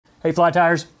Hey Fly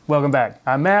Tires, welcome back.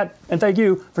 I'm Matt, and thank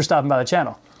you for stopping by the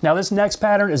channel. Now this next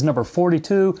pattern is number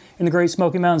 42 in the Great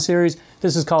Smoky Mountains series.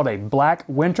 This is called a Black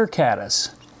Winter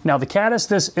Caddis. Now the caddis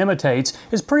this imitates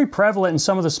is pretty prevalent in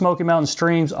some of the Smoky Mountain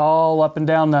streams all up and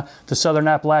down the southern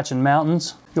Appalachian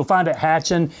mountains. You'll find it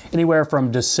hatching anywhere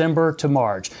from December to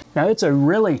March. Now it's a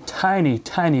really tiny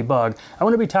bug. I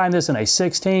want to be tying this in a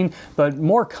 16, but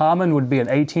more common would be an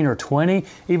 18 or 20,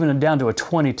 even down to a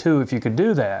 22 if you could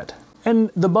do that.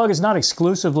 And the bug is not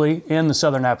exclusively in the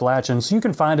southern Appalachians. You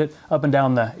can find it up and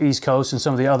down the East Coast and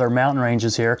some of the other mountain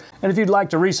ranges here. And if you'd like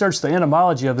to research the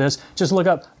etymology of this, just look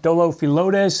up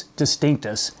Dolophilodes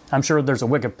distinctus. I'm sure there's a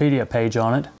Wikipedia page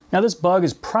on it. Now this bug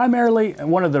is primarily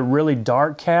one of the really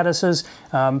dark caddises,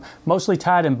 mostly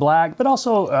tied in black, but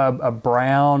also a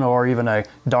brown or even a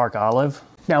dark olive.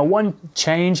 Now one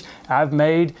change I've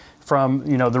made from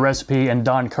the recipe in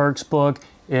Don Kirk's book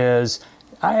is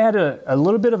I add a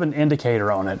little bit of an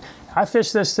indicator on it. I fish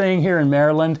this thing here in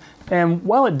Maryland, and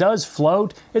while it does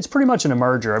float, it's pretty much an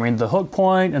emerger. I mean, the hook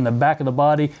point and the back of the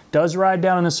body does ride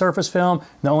down in the surface film.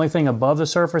 The only thing above the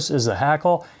surface is the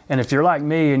hackle. And if you're like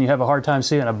me and you have a hard time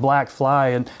seeing a black fly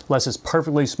unless it's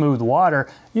perfectly smooth water,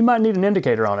 you might need an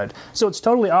indicator on it. So it's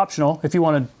totally optional if you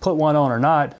want to put one on or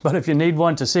not, but if you need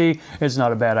one to see, it's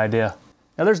not a bad idea.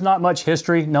 Now there's not much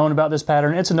history known about this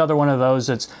pattern. It's another one of those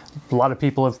that's a lot of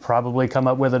people have probably come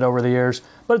up with it over the years,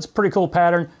 but it's a pretty cool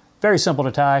pattern, very simple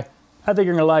to tie. I think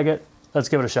you're gonna like it. Let's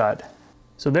give it a shot.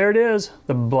 So there it is,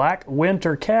 the Black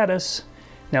Winter Caddis.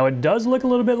 Now it does look a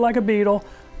little bit like a beetle,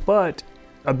 but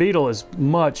a beetle is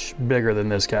much bigger than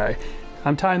this guy.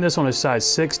 I'm tying this on a size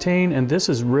 16, and this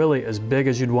is really as big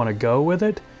as you'd want to go with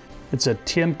it. It's a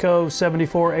Timco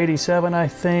 7487, I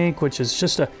think, which is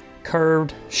just a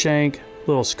curved shank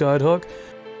little scud hook.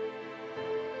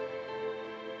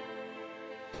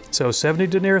 So 70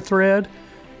 denier thread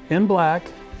in black.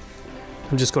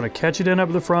 I'm just going to catch it in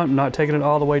up the front. I'm not taking it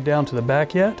all the way down to the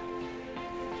back yet.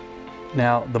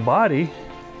 Now the body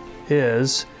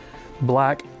is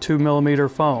black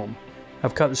 2mm foam.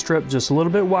 I've cut the strip just a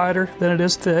little bit wider than it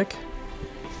is thick,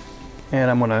 and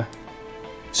I'm going to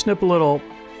snip a little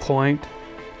point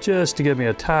just to give me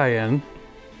a tie-in,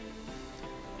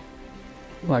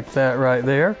 like that right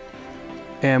there.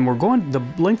 And we're going the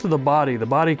length of the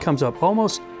body comes up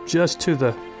almost just to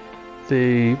the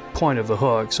point of the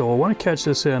hook. So we'll want to catch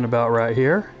this in about right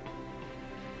here.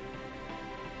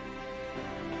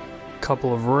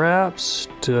 Couple of wraps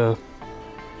to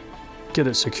get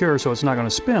it secure so it's not going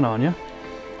to spin on you.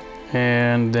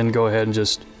 And then go ahead and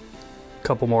just a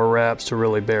couple more wraps to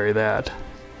really bury that.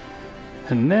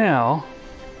 And now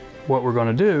what we're going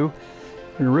to do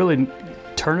is really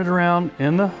turn it around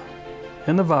in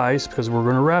the vise, because we're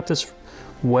going to wrap this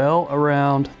well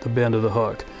around the bend of the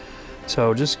hook.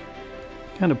 So just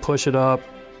kind of push it up,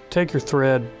 take your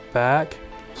thread back,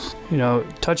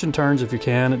 touch and turns if you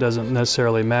can. It doesn't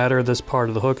necessarily matter. This part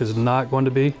of the hook is not going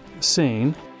to be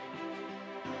seen.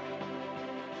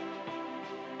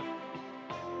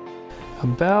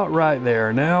 About right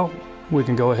there. Now we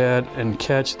can go ahead and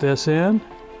catch this in.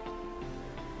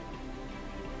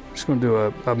 Just going to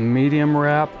do a medium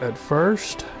wrap at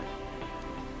first,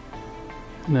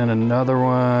 and then another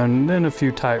one, then a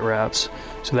few tight wraps.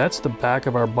 So that's the back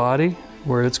of our body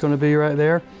where it's going to be right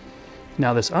there.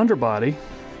 Now this underbody,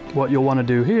 what you'll want to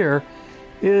do here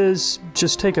is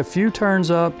just take a few turns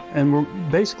up, and we're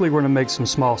going to make some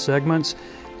small segments.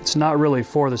 It's not really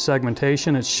for the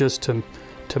segmentation, it's just to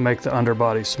make the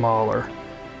underbody smaller.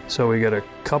 So we get a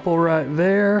couple right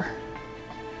there.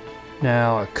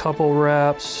 Now a couple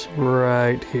wraps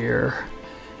right here,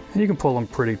 and you can pull them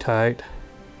pretty tight.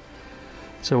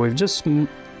 So we've just,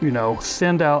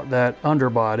 thinned out that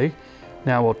underbody.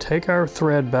 Now we'll take our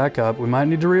thread back up. We might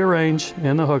need to rearrange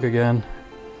in the hook again.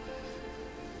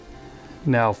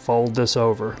 Now fold this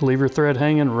over. Leave your thread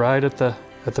hanging right at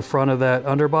the front of that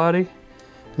underbody.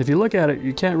 And if you look at it,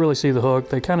 you can't really see the hook.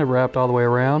 They kind of wrapped all the way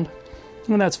around,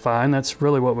 and that's fine. That's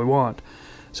really what we want.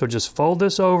 So just fold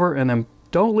this over, and then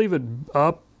don't leave it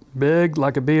up big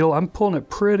like a beetle. I'm pulling it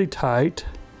pretty tight.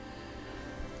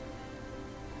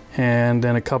 And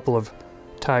then a couple of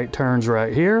tight turns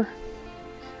right here.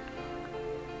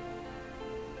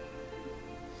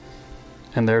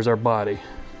 And there's our body.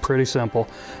 Pretty simple.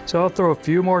 So I'll throw a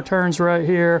few more turns right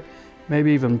here,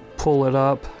 maybe even pull it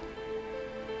up.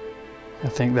 I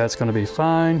think that's going to be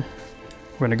fine.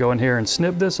 We're going to go in here and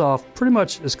snip this off pretty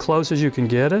much as close as you can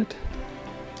get it.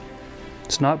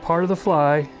 It's not part of the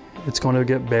fly, it's going to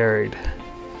get buried.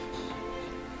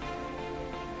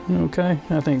 Okay,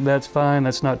 I think that's fine.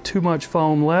 That's not too much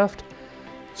foam left.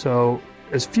 So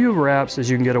as few wraps as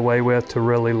you can get away with to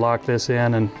really lock this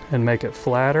in and make it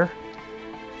flatter.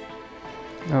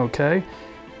 Okay,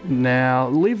 now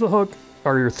leave the hook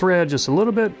or your thread just a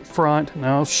little bit front.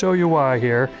 Now I'll show you why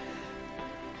here.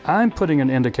 I'm putting an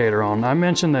indicator on. I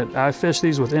mentioned that I fish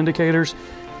these with indicators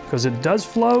because it does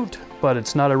float, but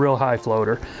it's not a real high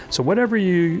floater. So whatever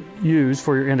you use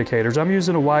for your indicators, I'm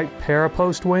using a white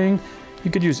parapost wing. You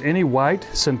could use any white,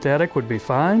 synthetic would be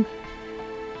fine.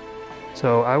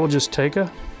 So I will just take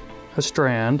a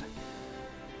strand,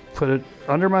 put it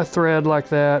under my thread like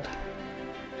that,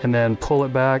 and then pull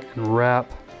it back and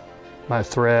wrap my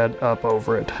thread up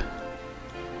over it.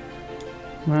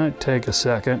 Might take a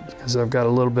second because I've got a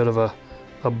little bit of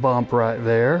a bump right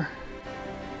there.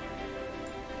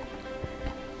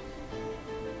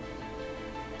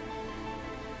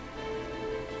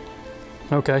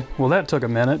 Okay, well that took a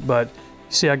minute, but you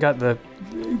see I got it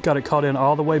caught in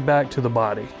all the way back to the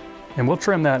body. And we'll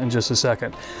trim that in just a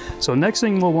second. So next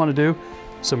thing we'll want to do,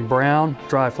 some brown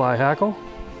dry fly hackle.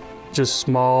 Just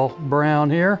small brown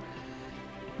here.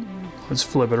 Let's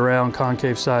flip it around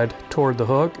concave side toward the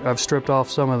hook. I've stripped off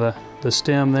some of the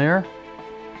stem there.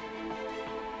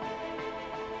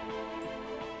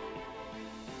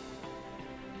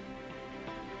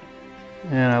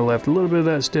 And I left a little bit of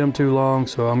that stem too long,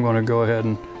 so I'm going to go ahead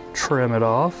and trim it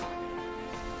off.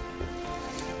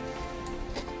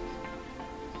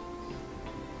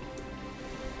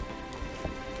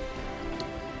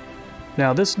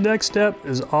 Now this next step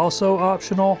is also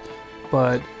optional,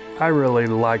 but I really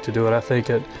like to do it. I think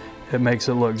it makes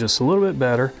it look just a little bit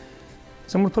better.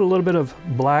 So I'm going to put a little bit of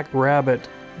black rabbit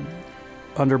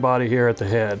underbody here at the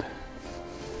head.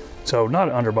 So not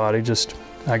underbody, just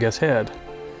I guess head.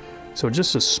 So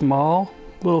just a small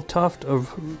little tuft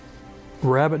of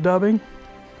rabbit dubbing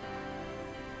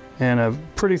and a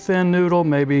pretty thin noodle,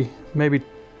 maybe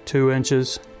 2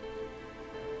 inches.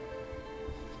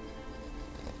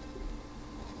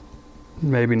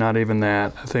 Maybe not even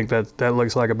that. I think that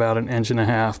looks like about 1.5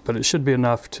 inches, but it should be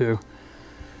enough to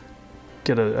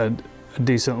get a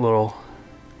decent little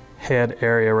head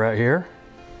area right here.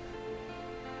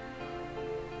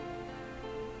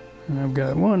 And I've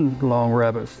got one long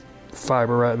rabbit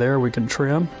fiber right there we can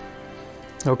trim.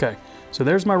 Okay, so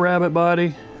there's my rabbit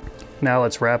body. Now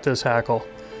let's wrap this hackle.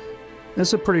 This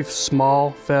is a pretty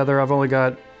small feather. I've only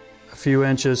got a few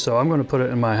inches, so I'm going to put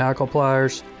it in my hackle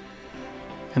pliers.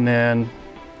 And then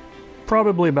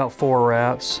probably about 4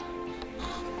 wraps.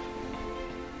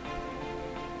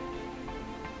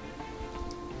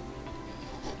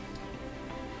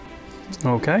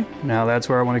 Okay, now that's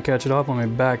where I want to catch it off. Let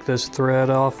me back this thread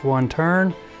off 1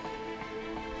 turn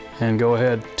and go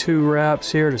ahead 2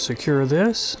 wraps here to secure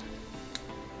this.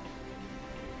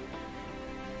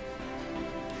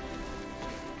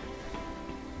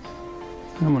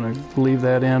 I'm going to leave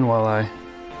that in while I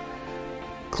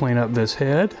clean up this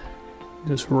head.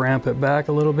 Just ramp it back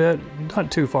a little bit, not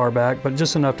too far back, but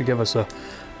just enough to give us a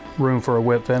room for a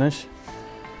whip finish.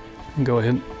 And go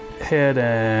ahead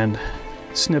and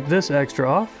snip this extra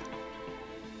off.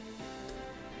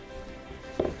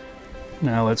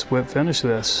 Now let's whip finish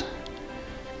this.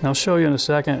 And I'll show you in a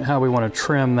second how we want to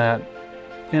trim that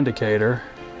indicator.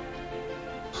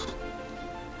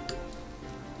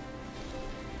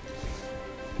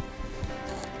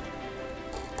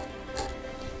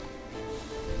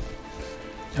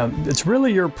 It's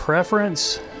really your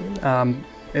preference.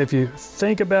 If you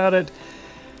think about it,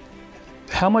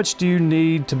 how much do you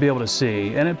need to be able to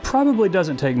see? And it probably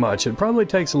doesn't take much. It probably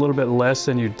takes a little bit less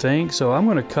than you'd think. So I'm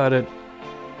going to cut it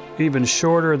even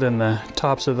shorter than the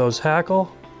tops of those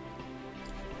hackle.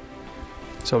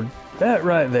 So that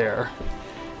right there.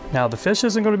 Now the fish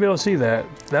isn't going to be able to see that.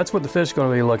 That's what the fish is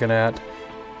going to be looking at.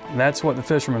 And that's what the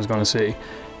fisherman's going to see.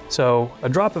 So a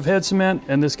drop of head cement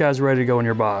and this guy's ready to go in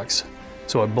your box.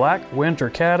 So a Black Winter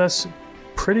Caddis,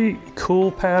 pretty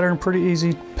cool pattern, pretty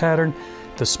easy pattern.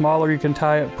 The smaller you can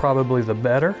tie it, probably the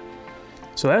better.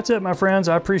 So that's it, my friends.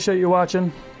 I appreciate you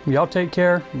watching. Y'all take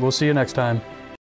care. We'll see you next time.